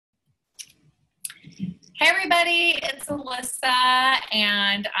Hey everybody, it's Alyssa,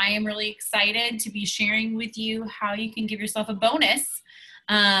 and I am really excited to be sharing with you how you can give yourself a bonus.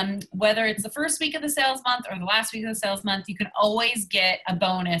 Whether it's the first week of the sales month or the last week of the sales month, you can always get a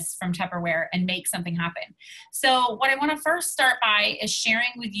bonus from Tupperware and make something happen. So what I want to first start by is sharing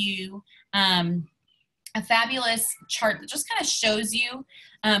with you a fabulous chart that just kind of shows you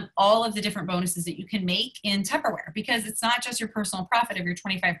all of the different bonuses that you can make in Tupperware, because it's not just your personal profit of your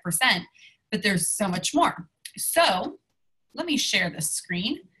 25%, but there's so much more. So let me share this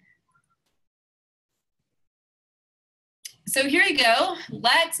screen. So here you go.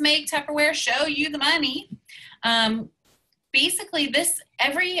 Let's make Tupperware show you the money. Basically,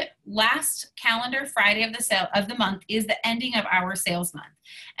 every last calendar Friday of the month is the ending of our sales month.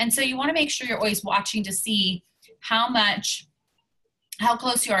 And so you want to make sure you're always watching to see how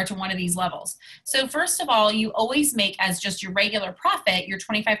close you are to one of these levels. So first of all, you always make as just your regular profit, your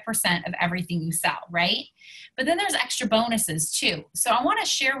 25% of everything you sell, right? But then there's extra bonuses too. So I want to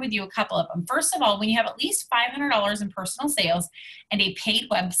share with you a couple of them. First of all, when you have at least $500 in personal sales and a paid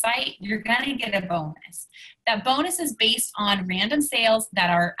website, you're going to get a bonus. That bonus is based on random sales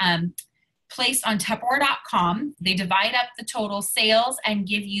that are placed on Tupperware.com. They divide up the total sales and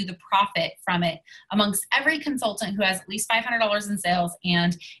give you the profit from it amongst every consultant who has at least $500 in sales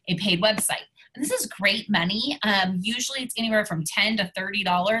and a paid website. And this is great money. Usually it's anywhere from $10 to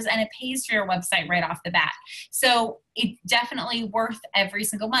 $30, and it pays for your website right off the bat. So it's definitely worth every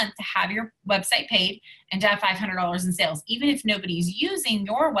single month to have your website paid and to have $500 in sales. Even if nobody's using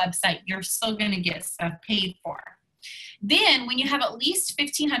your website, you're still going to get stuff paid for. Then when you have at least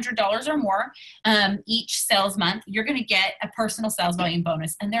 $1,500 or more each sales month, you're going to get a personal sales volume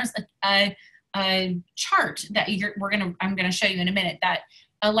bonus. And there's a chart that I'm going to show you in a minute that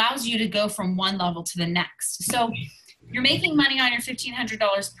allows you to go from one level to the next. So you're making money on your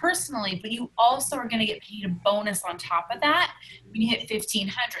 $1,500 personally, but you also are going to get paid a bonus on top of that when you hit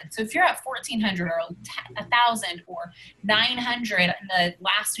 $1,500. So if you're at $1,400 or $1,000 or $900 in the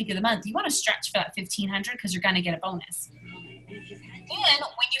last week of the month, you want to stretch for that $1,500 because you're going to get a bonus. Then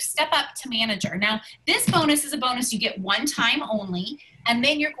when you step up to manager, now this bonus is a bonus you get one time only, and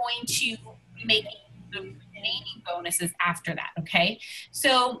then you're going to be making the remaining bonuses after that, okay?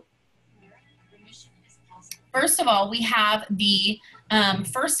 So first of all, we have the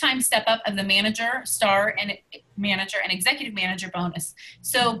first time step up of the manager, star, and manager and executive manager bonus.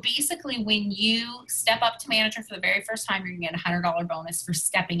 So basically when you step up to manager for the very first time, you're gonna get a $100 bonus for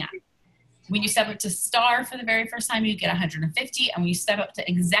stepping up. When you step up to star for the very first time, you get $150, and when you step up to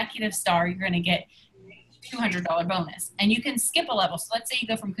executive star, you're gonna get $200 bonus. And you can skip a level. So let's say you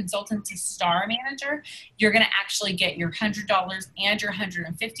go from consultant to star manager, you're gonna actually get your $100 and your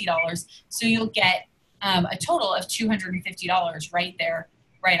 $150. So you'll get a total of $250 right there,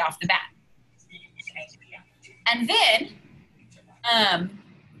 right off the bat. And then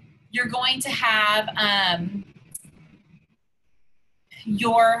you're going to have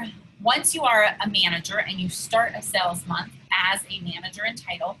once you are a manager and you start a sales month as a manager in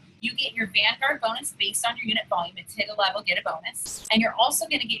title, you get your Vanguard bonus based on your unit volume. It's hit a level, get a bonus. And you're also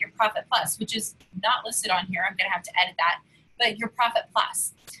going to get your Profit Plus, which is not listed on here. I'm going to have to edit that. But your Profit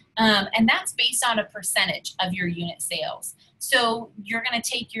Plus. And that's based on a percentage of your unit sales. So you're going to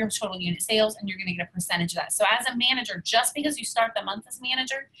take your total unit sales and you're going to get a percentage of that. So as a manager, just because you start the month as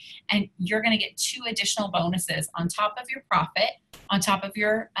manager, and you're going to get 2 additional bonuses on top of your profit, on top of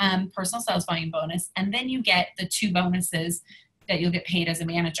your personal sales volume bonus, and then you get the 2 bonuses that you'll get paid as a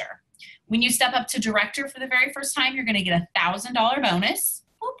manager. When you step up to director for the very first time, you're going to get a $1,000 bonus.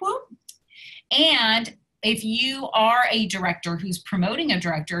 Whoop, whoop. And if you are a director who's promoting a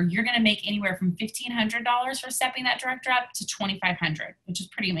director, you're going to make anywhere from $1,500 for stepping that director up to $2,500, which is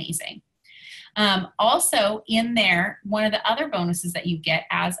pretty amazing. Also in there, one of the other bonuses that you get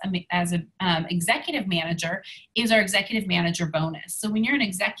as an executive manager is our executive manager bonus. So when you're an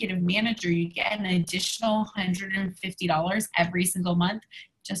executive manager, you get an additional $150 every single month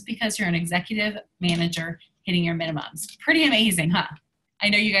just because you're an executive manager hitting your minimums. Pretty amazing, huh? I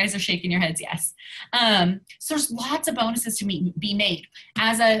know you guys are shaking your heads, yes. So there's lots of bonuses to be made.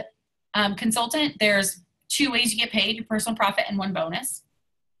 As a consultant, there's 2 ways you get paid, your personal profit and 1 bonus.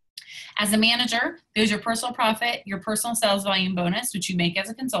 As a manager, there's your personal profit, your personal sales volume bonus, which you make as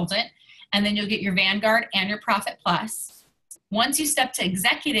a consultant, and then you'll get your Vanguard and your Profit Plus. Once you step to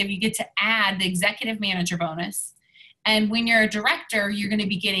executive, you get to add the executive manager bonus. And when you're a director, you're going to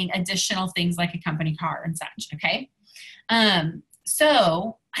be getting additional things like a company car and such, okay?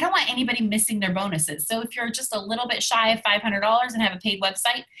 So I don't want anybody missing their bonuses. So if you're just a little bit shy of $500 and have a paid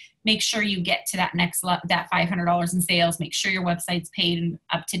website, make sure you get to that next that $500 in sales. Make sure your website's paid and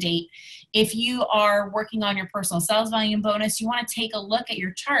up to date. If you are working on your personal sales volume bonus, you want to take a look at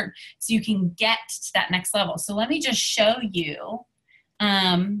your chart so you can get to that next level. So let me just show you.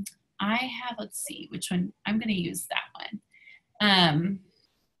 I have, let's see which one. I'm going to use that one.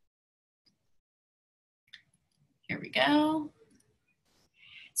 Here we go.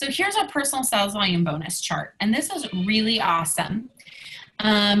 So here's our personal sales volume bonus chart. And this is really awesome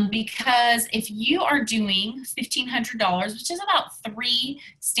because if you are doing $1,500, which is about 3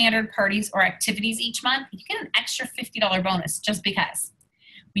 standard parties or activities each month, you get an extra $50 bonus just because.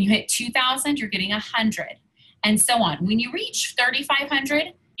 When you hit 2,000, you're getting 100 and so on. When you reach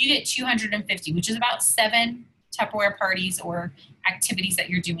 3,500, you get 250, which is about 7 Tupperware parties or activities that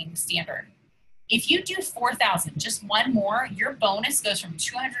you're doing standard. If you do 4,000, just one more, your bonus goes from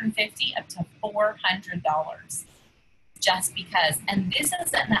 $250 up to $400 just because. And this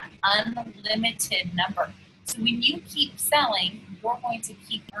is an unlimited number. So when you keep selling, you're going to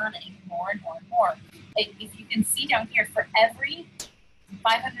keep earning more and more and more. If you can see down here, for every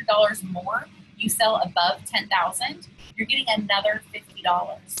 $500 more you sell above 10,000, you're getting another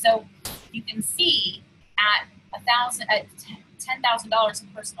 $50. So you can see at $10,000 in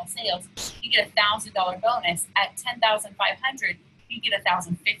personal sales, you get a $1,000 bonus. At $10,500, you get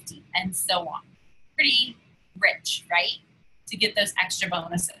 $1,050, and so on. Pretty rich, right? To get those extra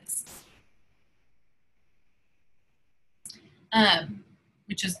bonuses,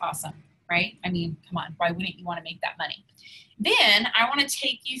 which is awesome, right? I mean, come on, why wouldn't you want to make that money? Then I want to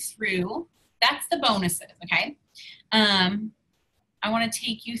take you through. That's the bonuses, okay? I want to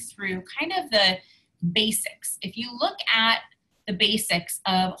take you through kind of the basics. If you look at the basics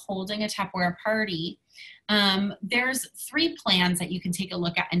of holding a Tupperware party, there's 3 plans that you can take a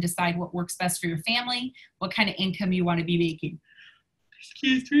look at and decide what works best for your family, what kind of income you want to be making.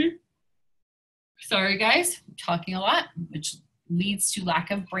 Excuse me. Sorry, guys, I'm talking a lot, which leads to lack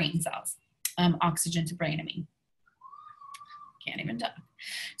of brain cells, oxygen to brain, I mean. Can't even talk.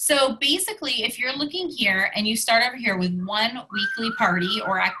 So basically, if you're looking here and you start over here with 1 weekly party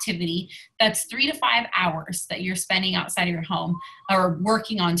or activity, that's 3 to 5 hours that you're spending outside of your home or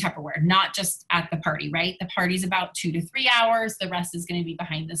working on Tupperware, not just at the party, right? The party's about 2 to 3 hours. The rest is going to be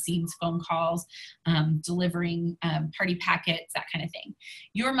behind the scenes, phone calls, delivering party packets, that kind of thing.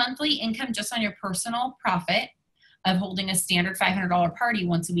 Your monthly income just on your personal profit of holding a standard $500 party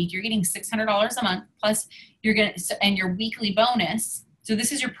once a week, you're getting $600 a month, plus you're going to, and your weekly bonus. So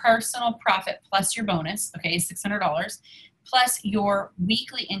this is your personal profit plus your bonus, okay, $600, plus your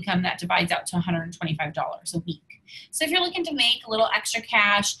weekly income that divides out to $125 a week. So if you're looking to make a little extra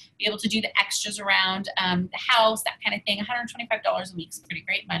cash, be able to do the extras around the house, that kind of thing, $125 a week is pretty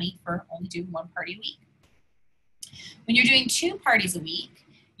great money for only doing 1 party a week. When you're doing 2 parties a week,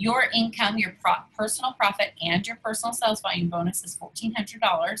 your income, your personal profit, and your personal sales volume bonus is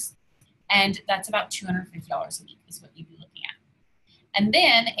 $1,400, and that's about $250 a week is what you'd be looking at. And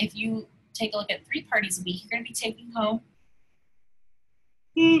then if you take a look at 3 parties a week, you're going to be taking home,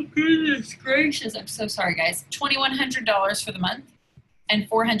 oh goodness gracious, I'm so sorry guys, $2,100 for the month and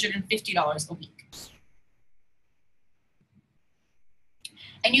 $450 a week.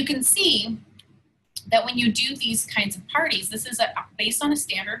 And you can see that when you do these kinds of parties, this is based on a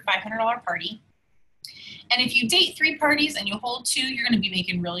standard $500 party. And if you date 3 parties and you hold 2, you're going to be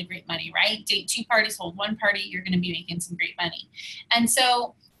making really great money, right? Date 2 parties, hold 1 party, you're going to be making some great money. And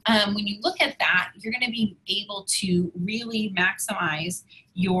so when you look at that, you're going to be able to really maximize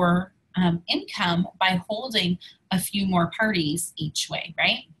your income by holding a few more parties each way,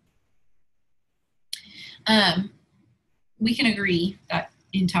 right? We can agree that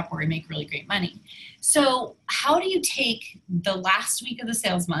in Tupperware we make really great money. So how do you take the last week of the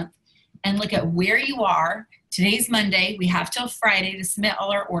sales month and look at where you are? Today's Monday, we have till Friday to submit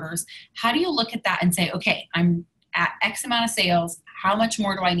all our orders. How do you look at that and say, okay, I'm at X amount of sales, how much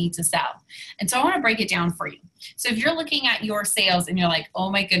more do I need to sell? And so I want to break it down for you. So if you're looking at your sales and you're like,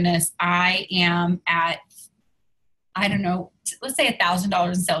 oh my goodness, I am at, I don't know, let's say $1,000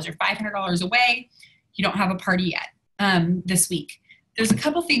 in sales, you're $500 away, you don't have a party yet this week. There's a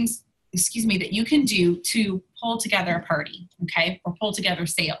couple things, excuse me, that you can do to pull together a party, okay, or pull together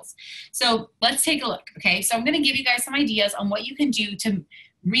sales. So let's take a look, okay? So I'm going to give you guys some ideas on what you can do to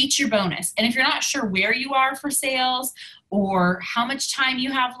reach your bonus. And if you're not sure where you are for sales or how much time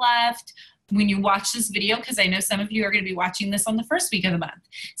you have left when you watch this video, because I know some of you are going to be watching this on the first week of the month.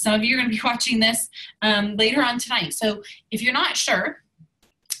 Some of you are going to be watching this later on tonight. So if you're not sure,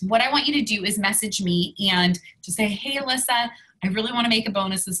 what I want you to do is message me and just say, hey, Alyssa, I really want to make a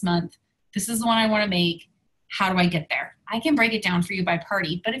bonus this month. This is the one I want to make. How do I get there? I can break it down for you by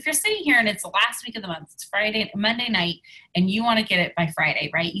party, but if you're sitting here and it's the last week of the month, it's Monday night, and you want to get it by Friday,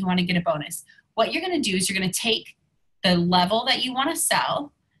 right? You want to get a bonus. What you're going to do is you're going to take the level that you want to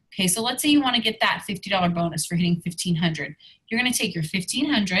sell. Okay, so let's say you want to get that $50 bonus for hitting 1,500. You're going to take your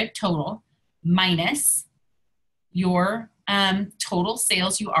 1,500 total minus your total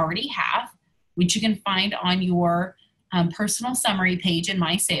sales you already have, which you can find on your personal summary page in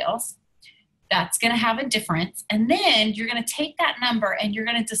My Sales. That's going to have a difference. And then you're going to take that number and you're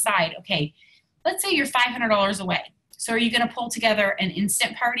going to decide, okay, let's say you're $500 away. So are you going to pull together an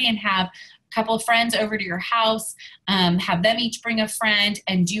instant party and have a couple of friends over to your house, have them each bring a friend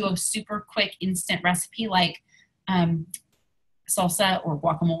and do a super quick instant recipe like salsa or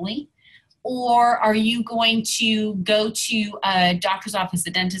guacamole? Or are you going to go to a doctor's office,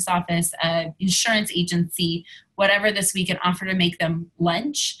 a dentist's office, an insurance agency, whatever this week, and offer to make them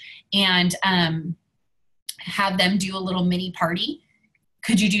lunch and have them do a little mini party?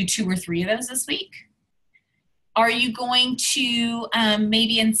 Could you do 2 or 3 of those this week? Are you going to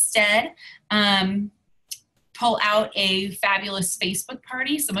maybe instead pull out a fabulous Facebook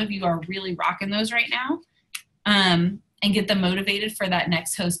party? Some of you are really rocking those right now. And get them motivated for that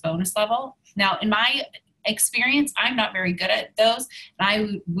next host bonus level. Now, in my experience, I'm not very good at those. And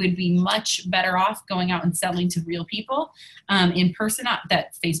I would be much better off going out and selling to real people in person. Not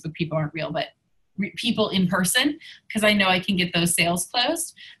that Facebook people aren't real, but people in person, because I know I can get those sales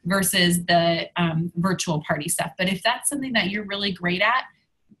closed versus the virtual party stuff. But if that's something that you're really great at,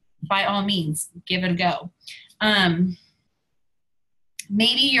 by all means, give it a go.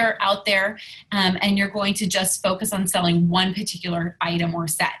 Maybe you're out there and you're going to just focus on selling one particular item or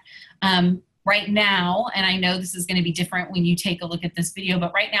set. Right now, and I know this is going to be different when you take a look at this video,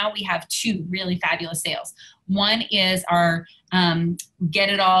 but right now we have 2 really fabulous sales. One is our Get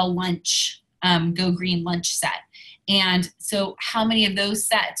It All lunch, Go Green lunch set. And so how many of those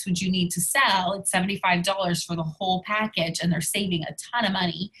sets would you need to sell? It's $75 for the whole package, and they're saving a ton of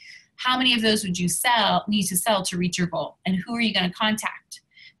money. How many of those would you need to sell to reach your goal? And who are you going to contact?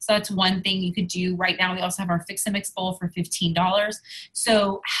 So that's one thing you could do. Right now, we also have our Fix and Mix bowl for $15.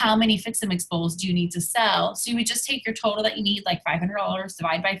 So how many Fix and Mix bowls do you need to sell? So you would just take your total that you need, like $500,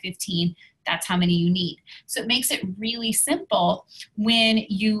 divide by 15. That's how many you need. So it makes it really simple when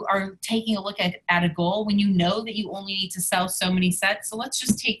you are taking a look at a goal, when you know that you only need to sell so many sets. So let's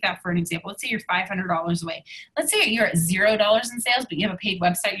just take that for an example. Let's say you're $500 away. Let's say you're at $0 in sales, but you have a paid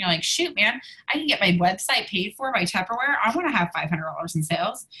website and you're like, shoot, man, I can get my website paid for by Tupperware. I want to have $500 in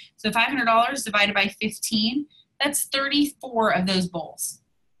sales. So $500 divided by 15, that's 34 of those bowls.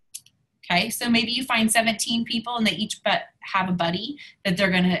 Okay, so maybe you find 17 people and they each have a buddy that they're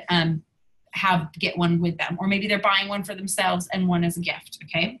going to get one with them, or maybe they're buying one for themselves and one as a gift.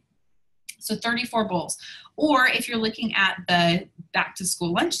 Okay, so 34 bowls. Or if you're looking at the back to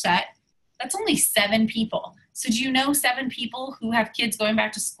school lunch set, that's only 7 people. So do you know 7 people who have kids going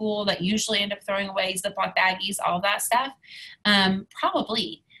back to school that usually end up throwing away Ziploc baggies, all that stuff?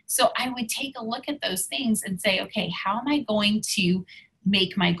 Probably. So I would take a look at those things and say, okay, how am I going to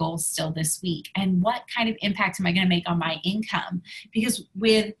make my goals still this week? And what kind of impact am I going to make on my income? Because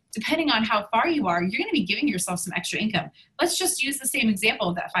depending on how far you are, you're going to be giving yourself some extra income. Let's just use the same example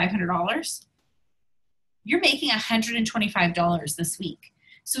of that $500. You're making $125 this week.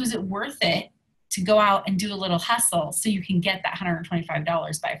 So is it worth it to go out and do a little hustle so you can get that $125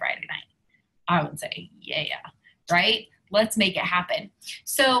 by Friday night? I would say, yeah, right? Let's make it happen.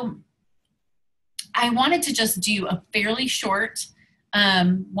 So I wanted to just do a fairly short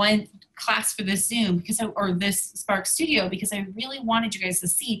one class for this Zoom or this Spark Studio, because I really wanted you guys to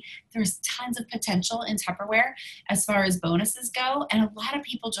see there's tons of potential in Tupperware as far as bonuses go, and a lot of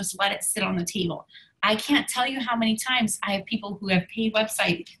people just let it sit on the table. I can't tell you how many times I have people who have paid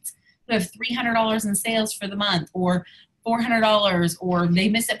websites who have $300 in sales for the month, or $400, or they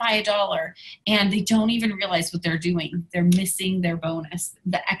miss it by $1, and they don't even realize what they're doing. They're missing their bonus,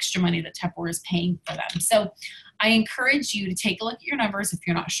 the extra money that Tupperware is paying for them. So I encourage you to take a look at your numbers if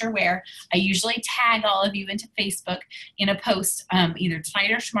you're not sure where. I usually tag all of you into Facebook in a post either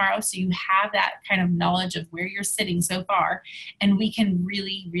tonight or tomorrow, so you have that kind of knowledge of where you're sitting so far, and we can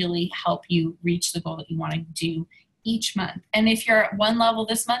really, really help you reach the goal that you want to do each month. And if you're at one level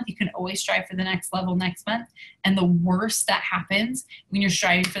this month, you can always strive for the next level next month. And the worst that happens when you're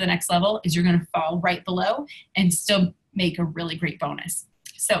striving for the next level is you're going to fall right below and still make a really great bonus.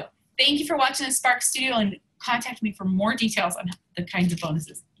 So thank you for watching the Spark Studio, and contact me for more details on the kinds of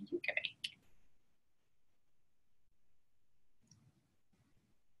bonuses.